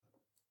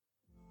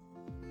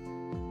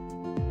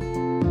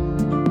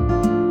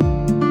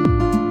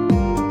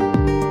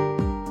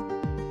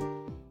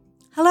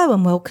Hello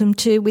and welcome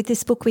to With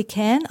This Book We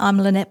Can. I'm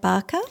Lynette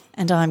Barker.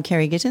 And I'm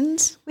Kerry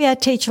Gittins. We are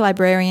teacher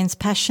librarians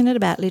passionate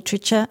about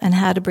literature and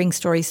how to bring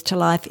stories to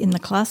life in the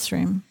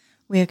classroom.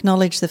 We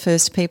acknowledge the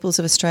First Peoples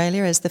of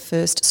Australia as the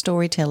first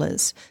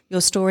storytellers.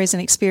 Your stories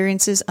and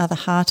experiences are the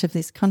heart of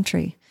this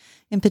country.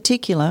 In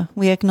particular,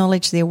 we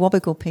acknowledge the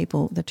Awabakal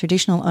people, the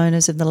traditional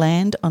owners of the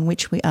land on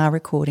which we are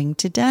recording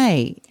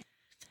today.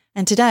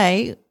 And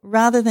today,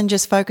 rather than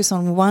just focus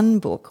on one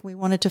book, we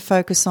wanted to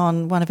focus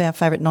on one of our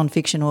favourite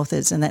non-fiction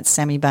authors, and that's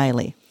Sami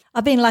Bailey.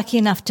 I've been lucky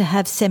enough to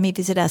have Sami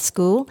visit our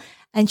school,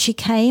 and she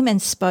came and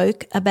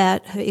spoke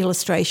about her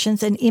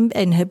illustrations and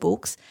in her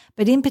books,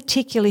 but in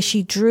particular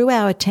she drew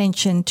our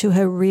attention to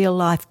her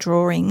real-life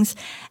drawings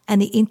and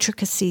the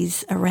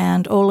intricacies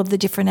around all of the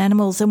different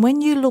animals. And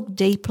when you look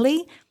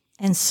deeply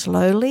and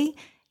slowly,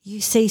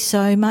 you see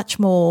so much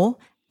more,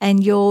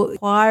 and your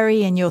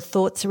inquiry and your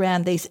thoughts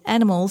around these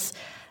animals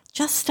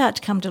just start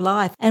to come to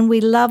life. And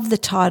we love the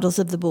titles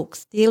of the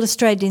books. The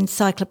Illustrated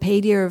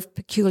Encyclopedia of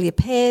Peculiar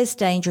Pairs,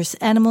 Dangerous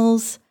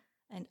Animals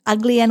and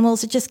Ugly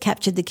Animals. It just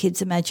captured the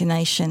kids'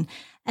 imagination.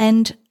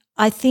 And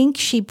I think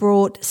she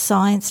brought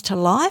science to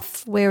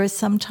life, whereas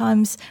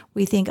sometimes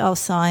we think, oh,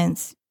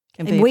 science,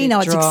 and we know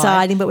it's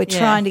exciting, but we're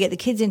trying to get the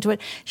kids into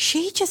it.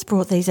 She just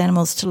brought these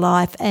animals to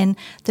life, and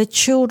the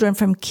children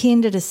from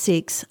kinder to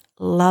 6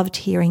 loved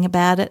hearing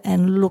about it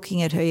and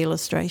looking at her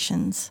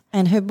illustrations.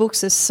 And her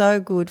books are so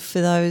good for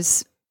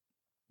those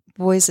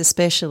boys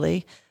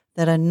especially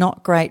that are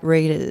not great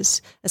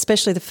readers,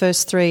 especially the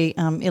first 3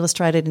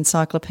 illustrated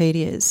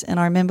encyclopedias. And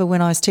I remember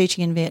when I was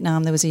teaching in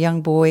Vietnam, there was a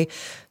young boy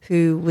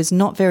who was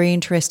not very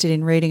interested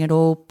in reading at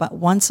all, but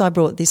once I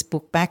brought this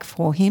book back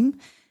for him,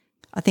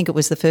 I think it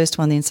was the first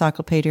one, the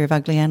Encyclopedia of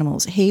Ugly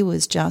Animals, he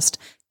was just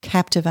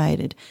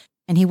captivated.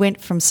 And he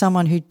went from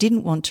someone who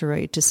didn't want to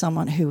read to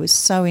someone who was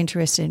so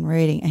interested in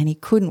reading, and he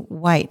couldn't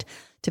wait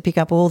to pick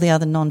up all the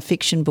other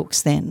non-fiction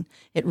books then.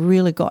 It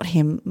really got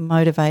him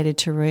motivated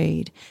to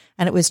read.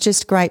 And it was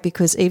just great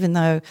because even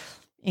though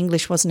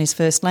English wasn't his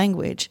first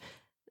language,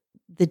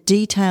 the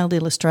detailed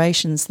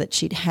illustrations that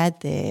she'd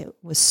had there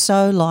were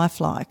so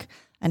lifelike,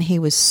 and he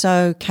was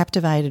so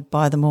captivated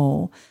by them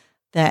all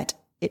that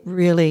it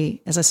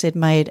really, as I said,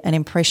 made an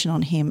impression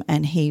on him,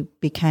 and he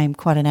became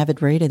quite an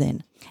avid reader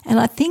then. And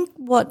I think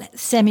what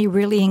Sami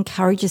really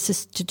encourages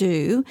us to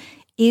do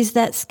is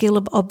that skill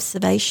of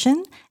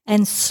observation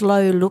and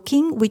slow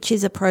looking, which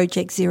is a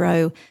Project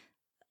Zero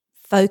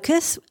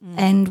focus.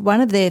 And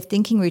one of their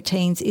thinking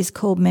routines is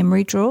called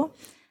Memory Draw,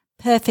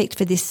 perfect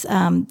for this,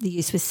 the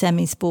use with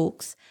Sami's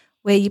books,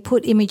 where you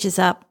put images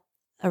up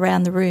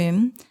around the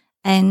room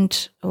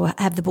or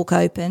have the book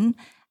open,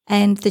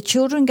 and the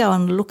children go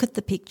and look at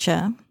the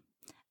picture,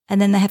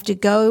 and then they have to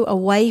go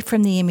away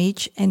from the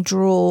image and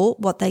draw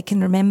what they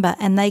can remember.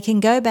 And they can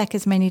go back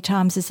as many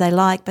times as they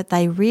like, but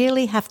they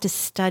really have to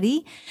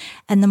study.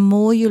 And the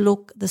more you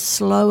look, the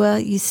slower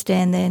you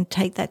stand there and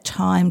take that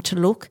time to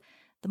look,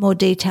 the more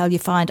detail you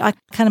find. I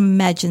can't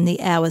imagine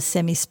the hours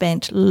Sami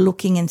spent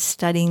looking and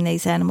studying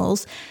these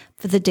animals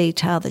for the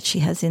detail that she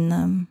has in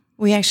them.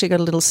 We actually got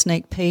a little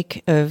sneak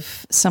peek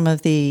of some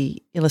of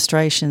the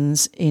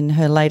illustrations in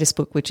her latest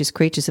book, which is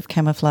Creatures of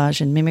Camouflage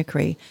and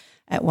Mimicry,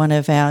 at one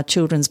of our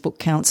Children's Book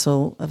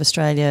Council of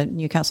Australia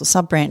Newcastle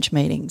sub-branch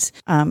meetings.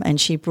 And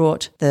she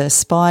brought the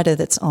spider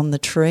that's on the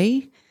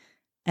tree.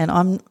 And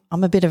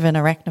I'm a bit of an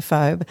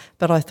arachnophobe,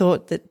 but I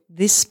thought that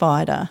this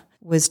spider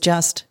was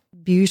just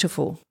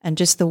beautiful, and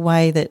just the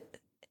way that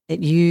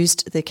it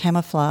used the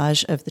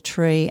camouflage of the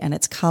tree and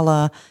its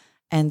colour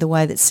and the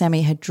way that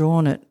Sami had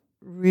drawn it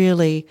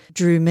really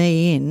drew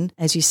me in,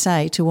 as you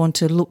say, to want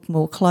to look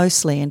more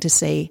closely and to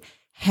see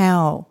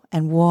how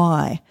and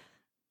why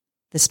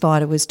the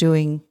spider was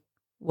doing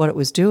what it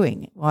was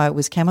doing, why it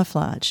was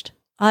camouflaged.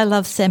 I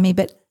love Sami,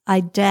 but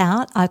I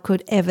doubt I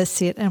could ever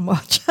sit and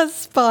watch a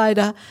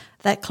spider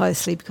that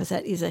closely, because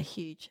that is a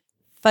huge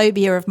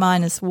phobia of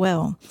mine as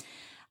well.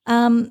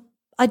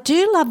 I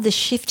do love the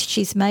shift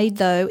she's made,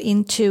 though,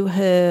 into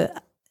her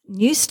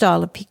new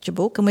style of picture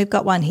book, and we've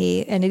got one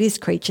here, and it is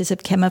Creatures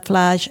of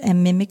Camouflage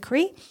and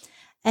Mimicry,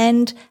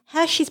 and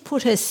how she's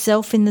put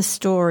herself in the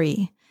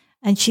story,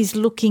 and she's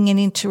looking and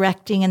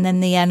interacting, and then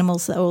the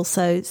animals are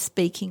also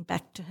speaking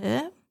back to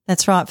her.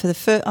 That's right.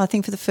 I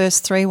think for the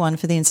first 3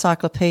 for the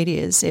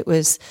encyclopedias, it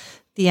was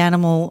the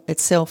animal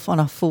itself on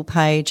a full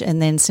page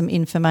and then some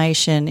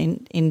information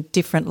in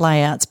different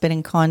layouts, but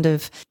in kind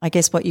of, I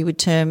guess, what you would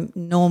term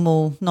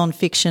normal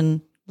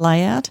non-fiction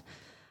layout.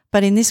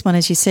 But in this one,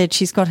 as you said,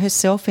 she's got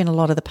herself in a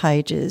lot of the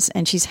pages,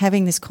 and she's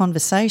having this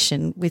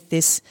conversation with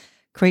this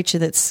creature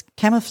that's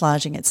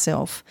camouflaging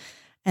itself.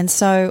 And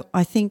so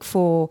I think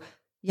for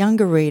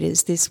younger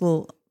readers,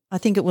 I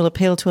think it will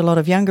appeal to a lot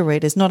of younger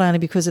readers, not only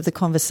because of the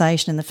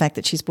conversation and the fact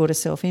that she's brought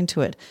herself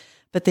into it,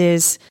 but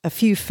there's a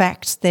few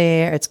facts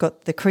there. It's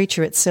got the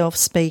creature itself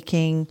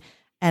speaking,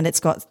 and it's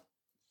got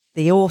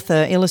the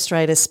author,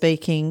 illustrator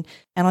speaking.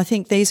 And I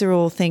think these are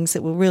all things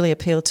that will really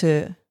appeal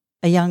to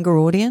a younger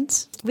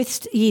audience.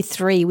 With Year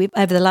 3,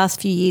 over the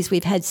last few years,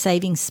 we've had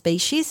saving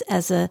species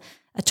as a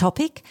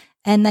topic,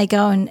 and they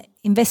go and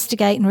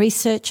investigate and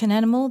research an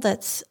animal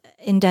that's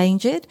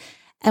endangered.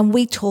 And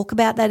we talk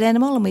about that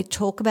animal and we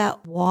talk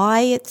about why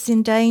it's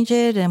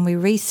endangered and we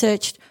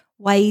researched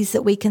ways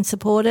that we can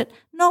support it.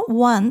 Not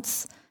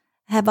once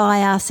have I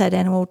asked that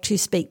animal to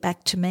speak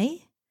back to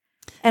me.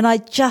 And I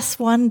just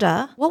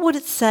wonder, what would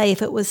it say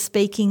if it was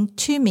speaking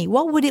to me?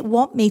 What would it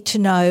want me to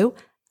know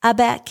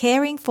about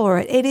caring for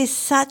it? It is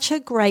such a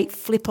great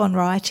flip on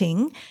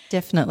writing.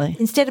 Definitely.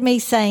 Instead of me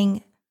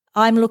saying,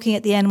 I'm looking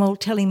at the animal,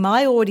 telling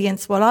my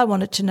audience what I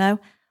wanted to know,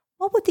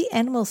 what would the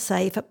animal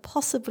say if it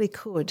possibly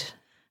could?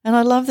 And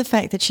I love the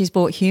fact that she's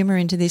brought humour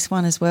into this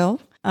one as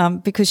well,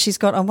 because she's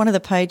got on one of the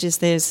pages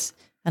there's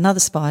another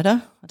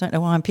spider. I don't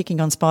know why I'm picking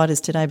on spiders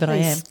today, but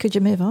Please, I am. Could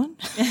you move on?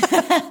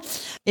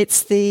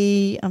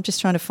 I'm just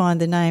trying to find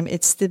the name.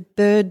 It's the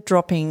bird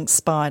dropping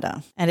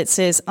spider. And it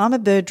says, I'm a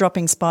bird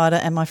dropping spider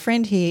and my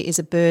friend here is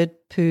a bird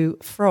poo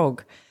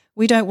frog.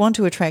 We don't want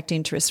to attract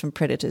interest from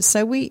predators,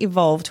 so we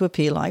evolved to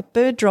appear like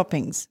bird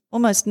droppings.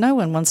 Almost no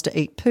one wants to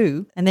eat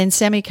poo. And then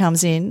Sami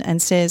comes in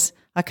and says,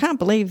 I can't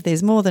believe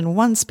there's more than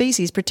one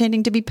species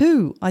pretending to be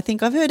poo. I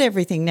think I've heard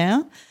everything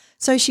now.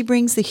 So she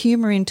brings the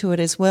humour into it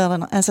as well.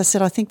 And as I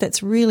said, I think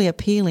that's really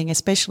appealing,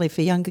 especially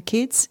for younger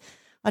kids.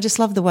 I just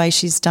love the way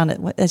she's done it.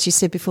 As you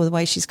said before, the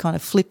way she's kind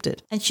of flipped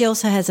it. And she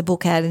also has a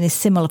book out in a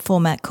similar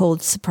format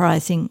called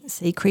Surprising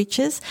Sea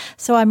Creatures.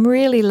 So I'm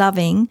really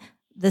loving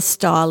the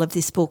style of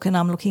this book and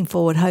I'm looking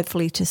forward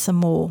hopefully to some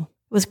more.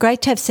 It was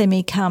great to have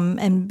Sami come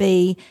and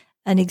be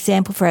an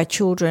example for our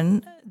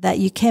children that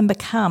you can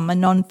become a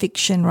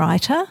non-fiction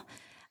writer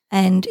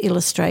and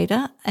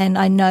illustrator. And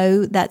I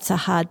know that's a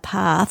hard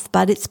path,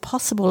 but it's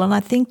possible. And I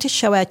think to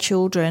show our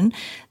children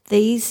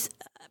these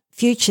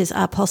futures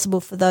are possible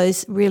for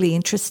those really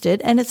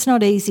interested. And it's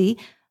not easy,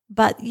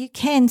 but you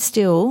can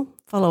still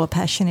follow a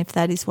passion if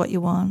that is what you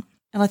want.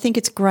 And I think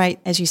it's great,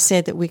 as you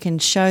said, that we can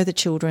show the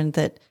children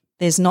that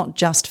there's not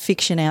just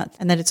fiction out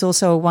and that it's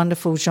also a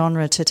wonderful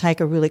genre to take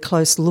a really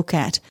close look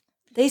at.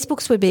 These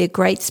books would be a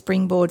great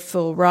springboard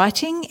for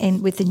writing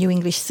and with the New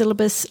English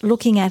syllabus,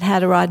 looking at how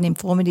to write an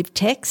informative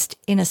text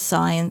in a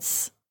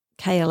science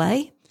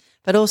KLA.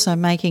 But also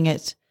making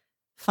it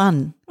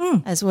fun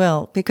as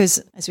well,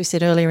 because as we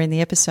said earlier in the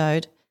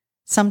episode,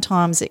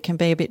 sometimes it can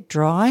be a bit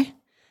dry,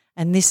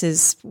 and this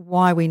is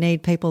why we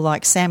need people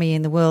like Sami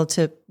in the world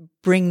to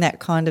bring that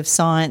kind of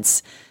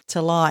science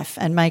to life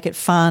and make it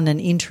fun and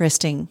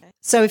interesting.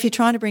 So if you're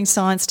trying to bring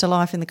science to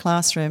life in the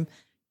classroom,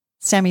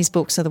 Sami's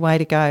books are the way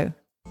to go.